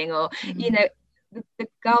skydiving, or, the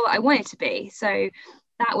girl I wanted to be. So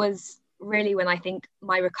that was really when I think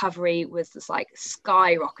my recovery was just like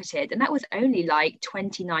skyrocketed. And that was only like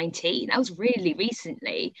 2019. That was really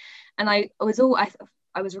recently. And I was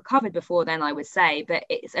recovered before then, I would say, but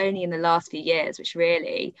it's only in the last few years which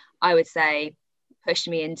really, I would say, pushed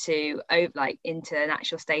me into an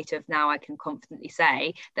actual state of, now I can confidently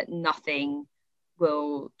say that nothing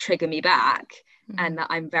will trigger me back, and that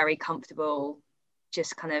I'm very comfortable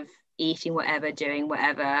just kind of eating whatever, doing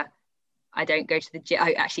whatever. I don't go to the gym.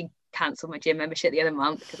 I actually cancelled my gym membership the other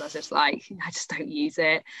month because I was just like, I just don't use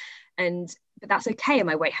it. But that's okay, and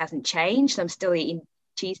my weight hasn't changed. I'm still eating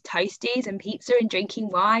cheese toasties and pizza and drinking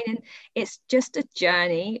wine, and it's just a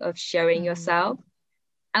journey of showing yourself.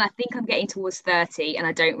 And I think I'm getting towards 30 and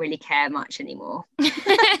I don't really care much anymore. Maybe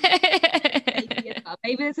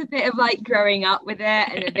there's a bit of like growing up with it,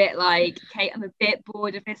 and a bit like, okay, I'm a bit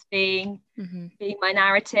bored of this being my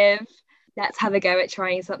narrative. let's have a go at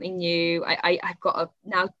trying something new. I've got a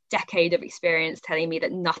now decade of experience telling me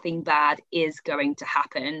that nothing bad is going to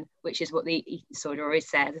happen, which is what the eating disorder always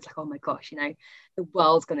says. It's like, oh my gosh, the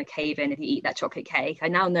world's going to cave in if you eat that chocolate cake. I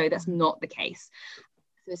now know that's not the case.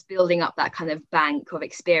 So it's building up that kind of bank of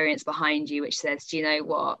experience behind you, which says, do you know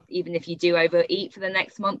what, even if you do overeat for the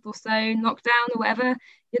next month or so, knockdown or whatever,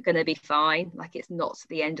 you're going to be fine. Like, it's not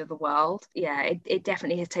the end of the world. Yeah, it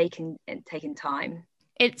definitely has taken time.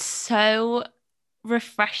 It's so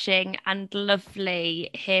refreshing and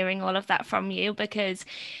lovely hearing all of that from you, because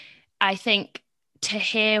I think to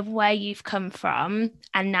hear where you've come from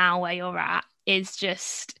and now where you're at is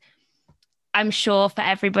just, I'm sure for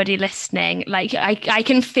everybody listening, like I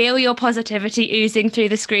can feel your positivity oozing through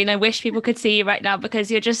the screen. I wish people could see you right now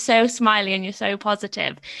because you're just so smiley and you're so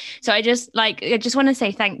positive. So I just want to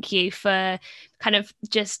say thank you for kind of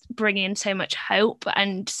just bringing so much hope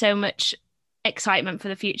and so much excitement for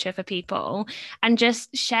the future for people, and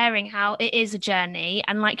just sharing how it is a journey.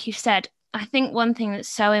 And like you said, I think one thing that's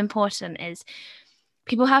so important is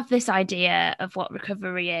people have this idea of what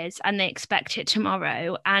recovery is and they expect it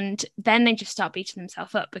tomorrow, and then they just start beating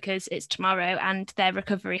themselves up because it's tomorrow and their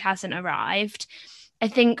recovery hasn't arrived. I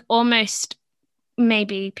think almost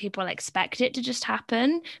maybe people expect it to just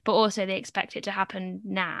happen, but also they expect it to happen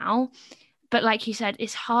now. But like you said,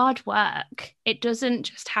 it's hard work. It doesn't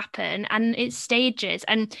just happen, and it's stages.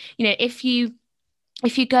 And if you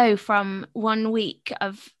go from 1 week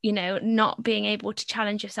of not being able to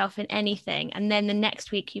challenge yourself in anything, and then the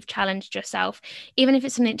next week you've challenged yourself, even if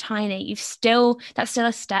it's something tiny, that's still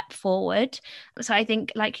a step forward. So I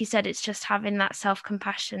think, like you said, it's just having that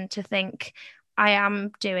self-compassion to think, I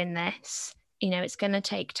am doing this, it's going to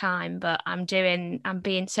take time, but I'm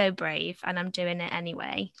being so brave and I'm doing it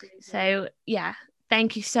anyway. So yeah,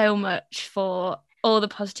 thank you so much for all the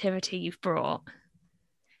positivity you've brought.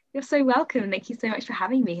 You're so welcome. Thank you so much for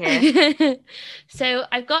having me here. So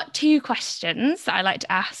I've got 2 questions that I like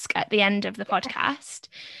to ask at the end of the podcast.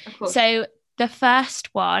 Of course. So the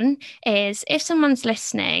first one is, if someone's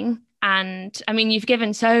listening, and I mean, you've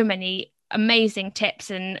given so many amazing tips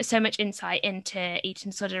and so much insight into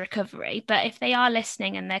eating disorder recovery, but if they are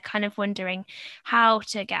listening and they're kind of wondering how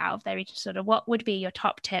to get out of their eating disorder, what would be your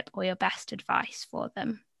top tip or your best advice for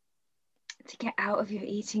them? To get out of your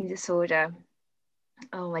eating disorder?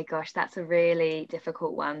 Oh my gosh, that's a really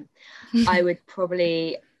difficult one. I would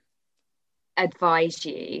probably advise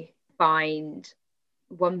you find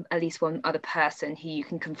at least one other person who you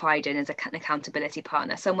can confide in as an accountability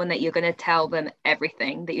partner, someone that you're going to tell them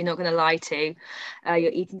everything, that you're not going to lie to.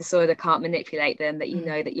 Your eating disorder can't manipulate them, that you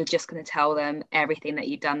know that you're just going to tell them everything that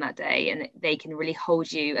you've done that day, and they can really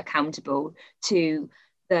hold you accountable to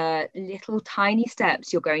the little tiny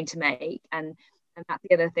steps you're going to make. And that's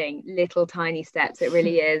the other thing, little tiny steps, it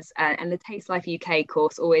really is. And the Taste Life UK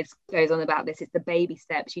course always goes on about this. It's the baby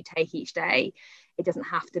steps you take each day. It doesn't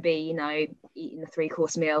have to be, eating a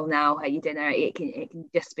 3-course meal now at your dinner. It can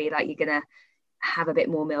just be like, you're gonna have a bit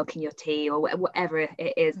more milk in your tea, or whatever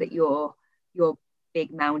it is that your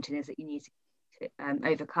big mountain is that you need to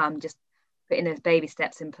overcome. Just putting those baby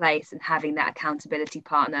steps in place and having that accountability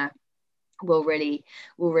partner will really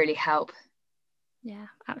help. Yeah,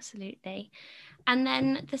 absolutely. And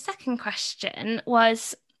then the second question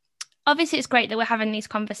was, obviously it's great that we're having these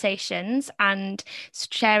conversations and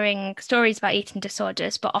sharing stories about eating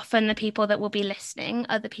disorders, but often the people that will be listening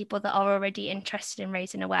are the people that are already interested in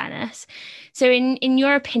raising awareness. So in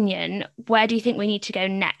your opinion, where do you think we need to go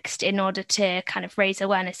next in order to kind of raise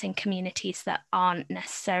awareness in communities that aren't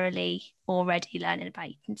necessarily already learning about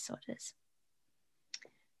eating disorders?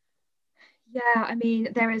 Yeah, I mean,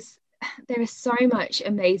 there is so much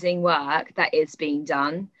amazing work that is being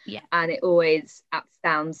done. Yeah. And it always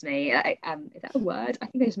astounds me. Is that a word? I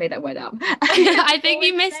think I just made that word up. I think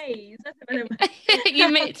you missed.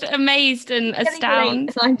 You made amazed and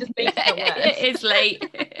astounded. I'm just making that word. It is late.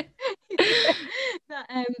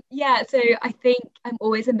 But, yeah, so I think I'm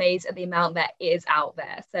always amazed at the amount that is out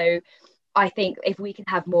there. So I think if we can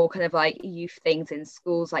have more kind of like youth things in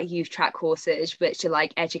schools, like youth track courses, which are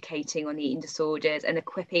like educating on eating disorders and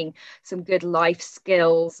equipping some good life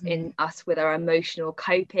skills in us with our emotional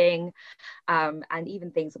coping, and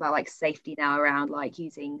even things about like safety now around like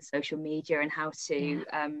using social media and how to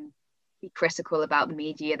be critical about the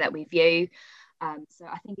media that we view. So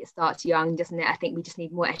I think it starts young, doesn't it? I think we just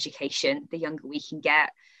need more education the younger we can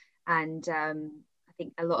get. And I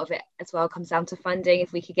think a lot of it as well comes down to funding.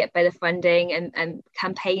 If we could get better funding and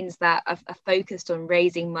campaigns that are focused on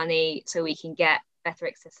raising money so we can get better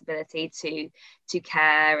accessibility to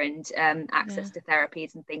care and access to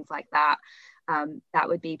therapies and things like that. That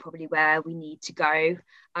would be probably where we need to go.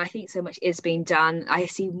 I think so much is being done. I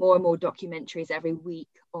see more and more documentaries every week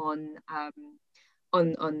on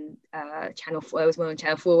Channel 4. It was one on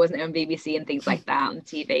Channel 4, wasn't it, on BBC and things like that on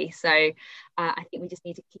TV. So I think we just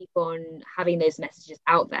need to keep on having those messages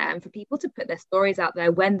out there, and for people to put their stories out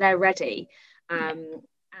there when they're ready, and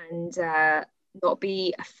not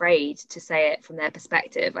be afraid to say it from their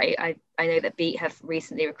perspective. I know that Beat have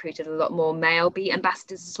recently recruited a lot more male Beat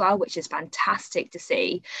ambassadors as well, which is fantastic to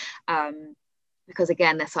see, because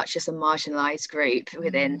again, they're such just a marginalised group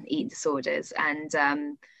within eating disorders. And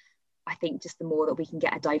I think just the more that we can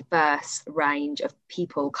get a diverse range of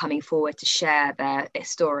people coming forward to share their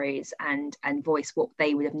stories and voice what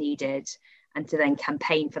they would have needed, and to then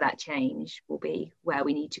campaign for that change, will be where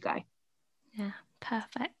we need to go. Yeah,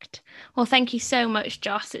 perfect. Well, thank you so much,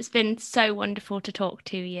 Joss. It's been so wonderful to talk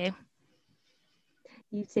to you.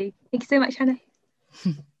 You too. Thank you so much, Hannah.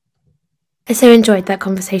 I so enjoyed that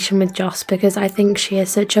conversation with Joss, because I think she is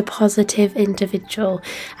such a positive individual,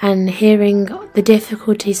 and hearing the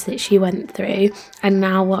difficulties that she went through and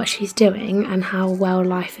now what she's doing and how well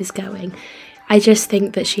life is going, I just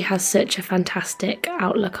think that she has such a fantastic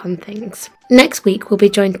outlook on things. Next week, we'll be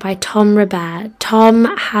joined by Tom Robert. Tom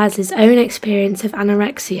has his own experience of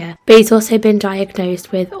anorexia, but he's also been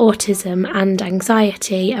diagnosed with autism and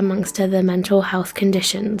anxiety, amongst other mental health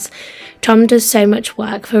conditions. Tom does so much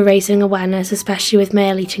work for raising awareness, especially with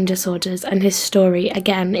male eating disorders, and his story,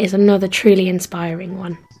 again, is another truly inspiring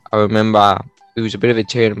one. I remember it was a bit of a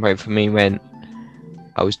turning point for me when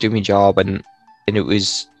I was doing my job, and it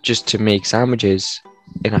was just to make sandwiches,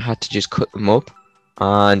 and I had to just cut them up,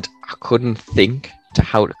 and I couldn't think to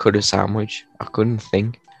how to cut a sandwich. I couldn't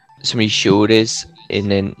think. Somebody showed us,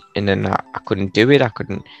 and then I couldn't do it.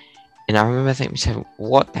 And I remember thinking to myself,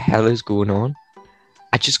 what the hell is going on?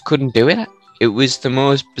 I just couldn't do it. It was the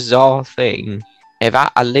most bizarre thing ever.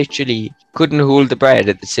 I literally couldn't hold the bread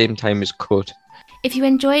at the same time as cut. If you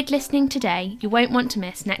enjoyed listening today, you won't want to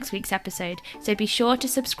miss next week's episode, so be sure to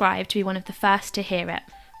subscribe to be one of the first to hear it.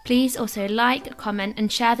 Please also like, comment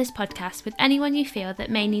and share this podcast with anyone you feel that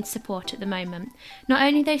may need support at the moment, not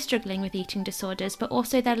only those struggling with eating disorders but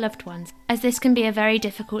also their loved ones, as this can be a very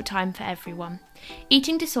difficult time for everyone.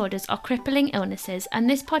 Eating disorders are crippling illnesses, and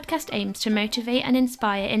this podcast aims to motivate and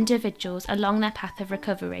inspire individuals along their path of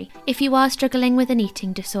recovery. If you are struggling with an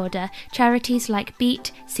eating disorder, charities like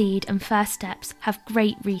Beat, Seed and First Steps have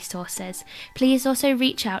great resources. Please also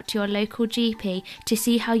reach out to your local GP to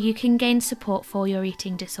see how you can gain support for your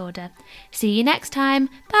eating disorder. See you next time.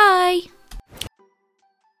 Bye!